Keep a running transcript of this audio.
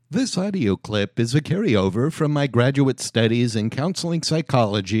This audio clip is a carryover from my graduate studies in counseling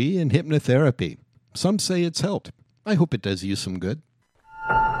psychology and hypnotherapy. Some say it's helped. I hope it does you some good.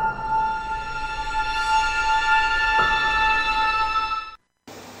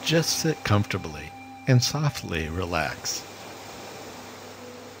 Just sit comfortably and softly relax.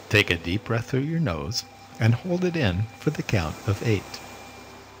 Take a deep breath through your nose and hold it in for the count of 8.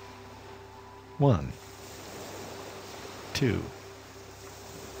 1, 2,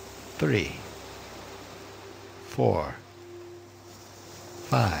 3, 4,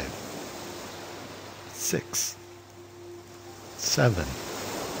 5, 6, 7,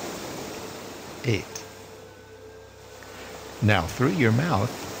 8. Now through your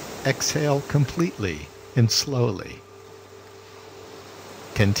mouth, exhale completely and slowly.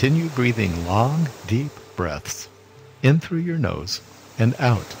 Continue breathing long, deep breaths in through your nose and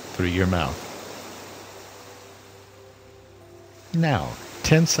out through your mouth. Now,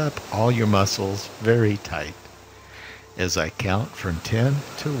 tense up all your muscles very tight. As I count from 10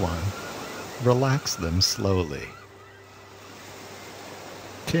 to 1, relax them slowly.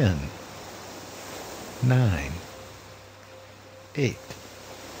 10, 9, 8,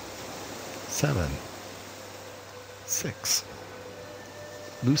 7, 6.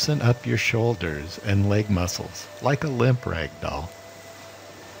 Loosen up your shoulders and leg muscles like a limp rag doll.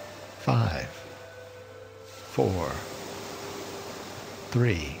 5, 4,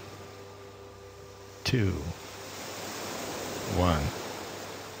 3, 2, 1.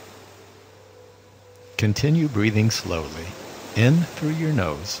 Continue breathing slowly, in through your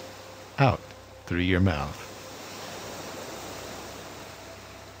nose, out through your mouth.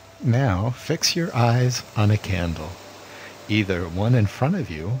 Now fix your eyes on a candle, either one in front of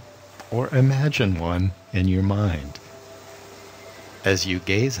you or imagine one in your mind. As you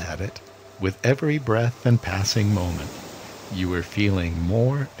gaze at it, with every breath and passing moment, you are feeling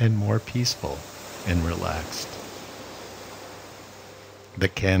more and more peaceful and relaxed. The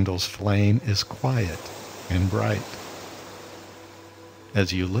candle's flame is quiet and bright.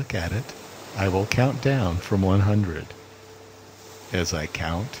 As you look at it, I will count down from 100. As I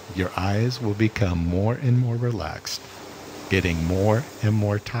count, your eyes will become more and more relaxed, getting more and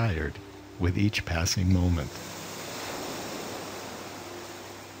more tired with each passing moment.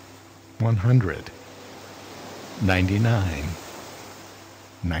 100, 99,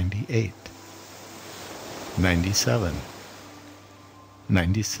 98, 97,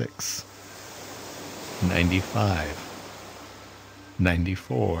 96, 95,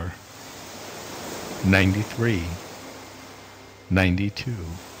 94, 93, 92,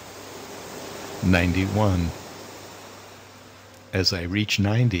 91. As I reach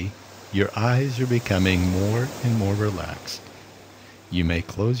 90, your eyes are becoming more and more relaxed. You may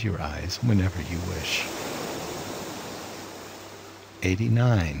close your eyes whenever you wish.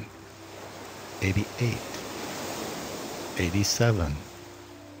 89, 88, 87.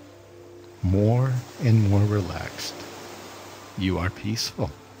 More and more relaxed. You are peaceful.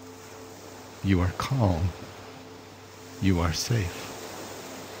 You are calm. You are safe.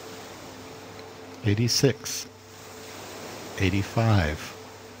 86, 85,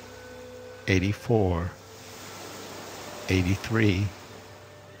 84, 83,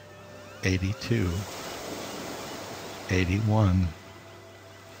 82, 81,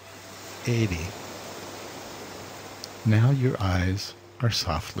 80. Now your eyes are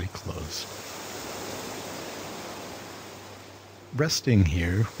softly closed. Resting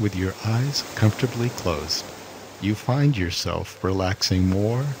here with your eyes comfortably closed, you find yourself relaxing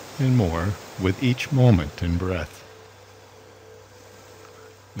more and more with each moment and breath.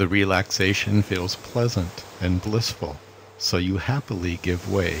 The relaxation feels pleasant and blissful, so you happily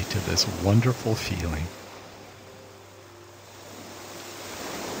give way to this wonderful feeling.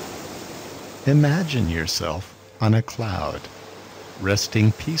 Imagine yourself on a cloud,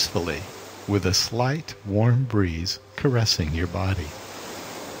 resting peacefully with a slight warm breeze caressing your body.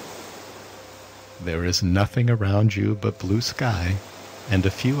 There is nothing around you but blue sky and a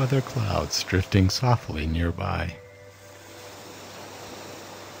few other clouds drifting softly nearby.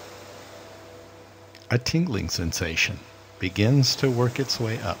 A tingling sensation begins to work its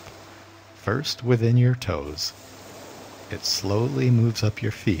way up, first within your toes. It slowly moves up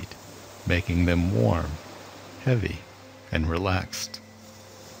your feet, making them warm, heavy, and relaxed.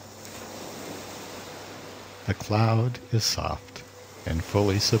 The cloud is soft and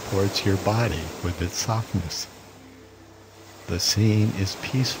fully supports your body with its softness. The scene is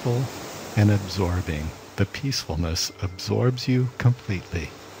peaceful and absorbing. The peacefulness absorbs you completely.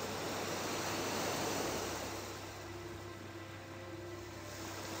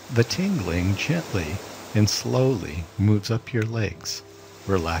 The tingling gently and slowly moves up your legs,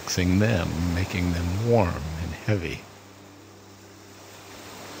 relaxing them, making them warm and heavy.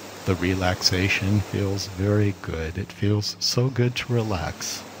 The relaxation feels very good. It feels so good to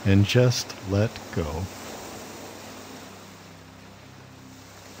relax and just let go.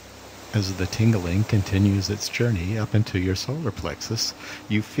 As the tingling continues its journey up into your solar plexus,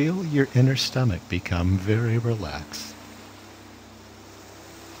 you feel your inner stomach become very relaxed.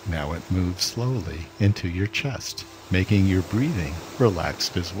 Now it moves slowly into your chest, making your breathing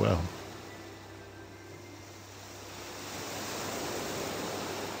relaxed as well.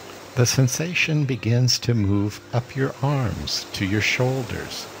 The sensation begins to move up your arms to your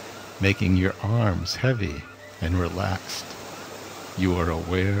shoulders, making your arms heavy and relaxed. You are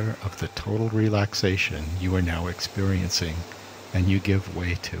aware of the total relaxation you are now experiencing, and you give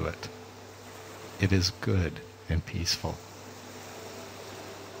way to it. It is good and peaceful.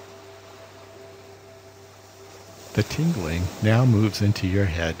 The tingling now moves into your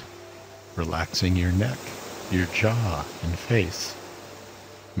head, relaxing your neck, your jaw, and face,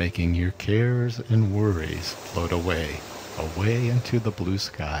 making your cares and worries float away into the blue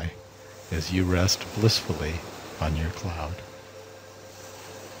sky as you rest blissfully on your cloud.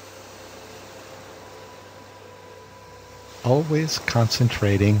 Always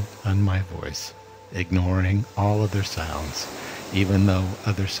concentrating on my voice, ignoring all other sounds. Even though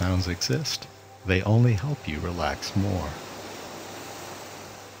other sounds exist, they only help you relax more.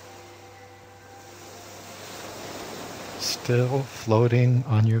 Still floating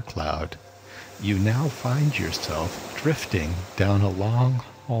on your cloud, you now find yourself drifting down a long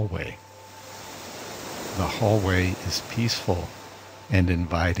hallway. The hallway is peaceful and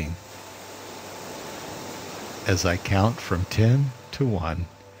inviting. As I count from 10 to 1,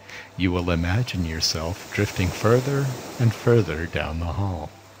 you will imagine yourself drifting further and further down the hall.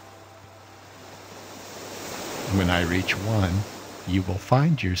 When I reach 1, you will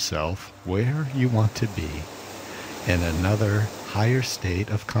find yourself where you want to be, in another higher state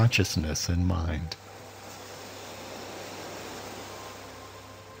of consciousness and mind.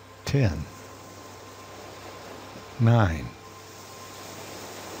 10, 9,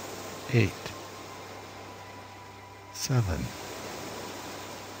 8, 7,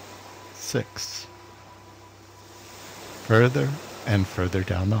 6. Further and further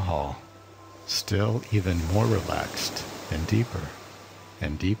down the hall, still even more relaxed and deeper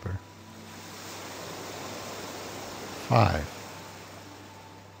and deeper. 5,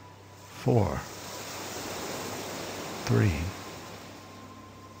 4, 3,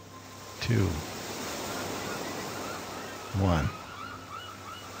 2, 1.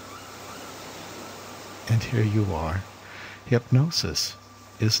 And here you are. Hypnosis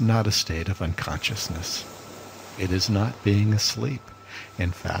is not a state of unconsciousness. It is not being asleep.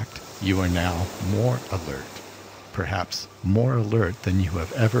 In fact, you are now more alert, perhaps more alert than you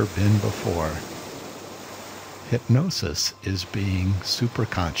have ever been before. Hypnosis is being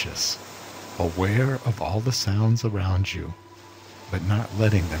superconscious, aware of all the sounds around you, but not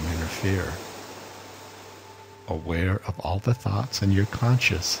letting them interfere. Aware of all the thoughts in your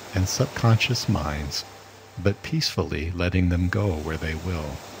conscious and subconscious minds, but peacefully letting them go where they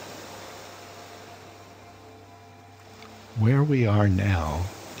will. Where we are now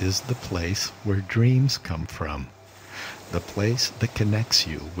is the place where dreams come from, the place that connects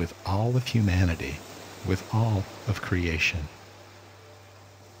you with all of humanity, with all of creation.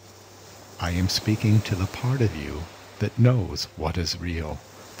 I am speaking to the part of you that knows what is real,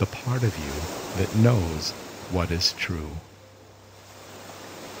 the part of you that knows what is true.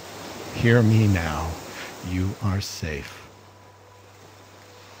 Hear me now. You are safe.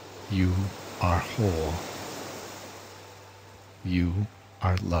 You are whole. You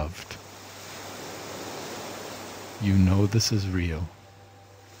are loved. You know this is real.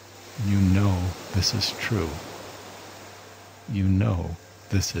 You know this is true. You know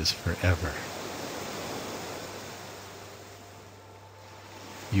this is forever.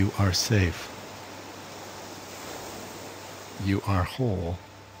 You are safe. You are whole.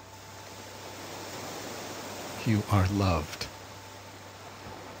 You are loved.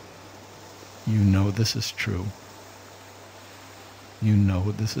 You know this is true. You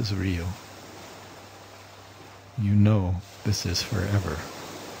know this is real. You know this is forever.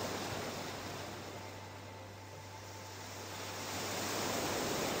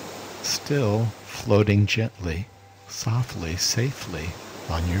 Still floating gently, softly, safely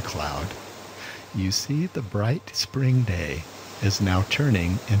on your cloud, you see the bright spring day is now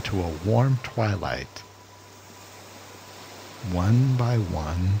turning into a warm twilight. One by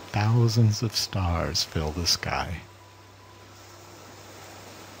one, thousands of stars fill the sky.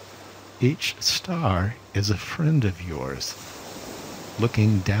 Each star is a friend of yours,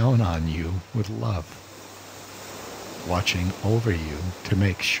 looking down on you with love, watching over you to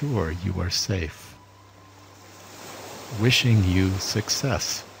make sure you are safe, wishing you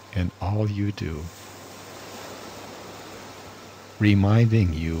success in all you do,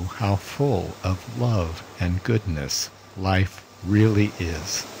 reminding you how full of love and goodness life really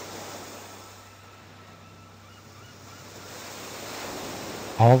is.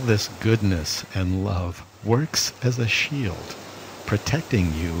 All this goodness and love works as a shield,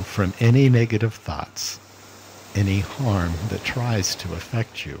 protecting you from any negative thoughts, any harm that tries to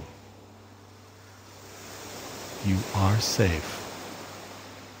affect you. You are safe.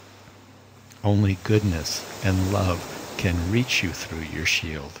 Only goodness and love can reach you through your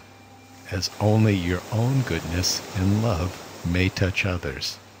shield, as only your own goodness and love may touch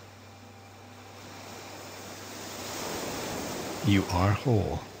others. You are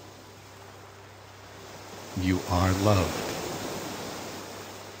whole. You are loved.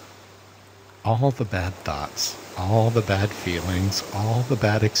 All the bad thoughts, all the bad feelings, all the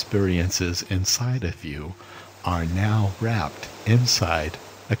bad experiences inside of you are now wrapped inside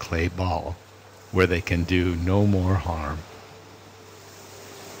a clay ball where they can do no more harm.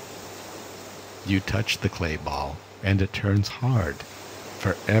 You touch the clay ball and it turns hard,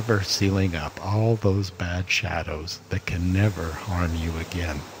 forever sealing up all those bad shadows that can never harm you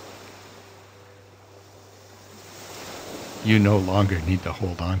again. You no longer need to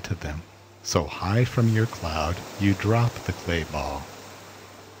hold on to them, so high from your cloud you drop the clay ball.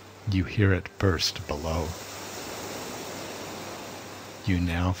 You hear it burst below. You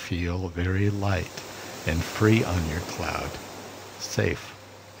now feel very light and free on your cloud, safe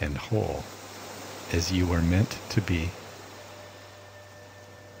and whole, as you were meant to be.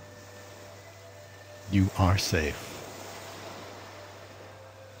 You are safe.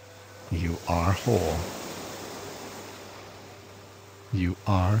 You are whole. You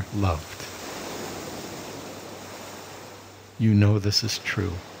are loved. You know this is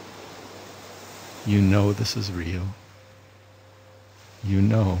true. You know this is real. You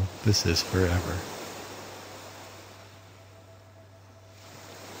know this is forever.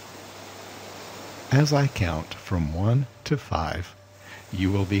 As I count from 1 to 5,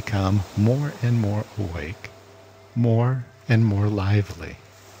 you will become more and more awake, more and more lively.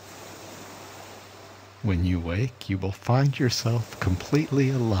 When you wake, you will find yourself completely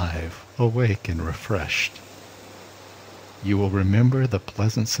alive, awake and refreshed. You will remember the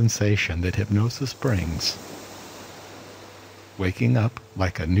pleasant sensation that hypnosis brings. Waking up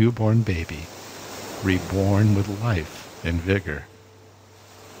like a newborn baby, reborn with life and vigor,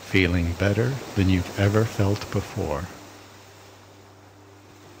 feeling better than you've ever felt before.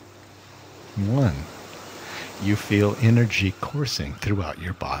 1. You feel energy coursing throughout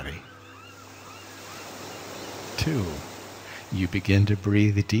your body. 2. You begin to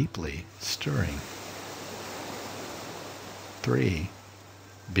breathe deeply, stirring. 3.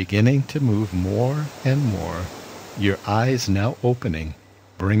 Beginning to move more and more, your eyes now opening,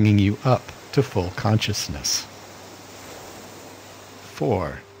 bringing you up to full consciousness.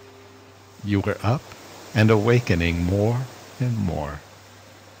 4. You are up and awakening more and more.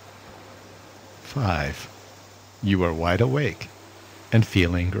 5. You are wide awake and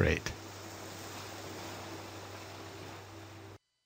feeling great.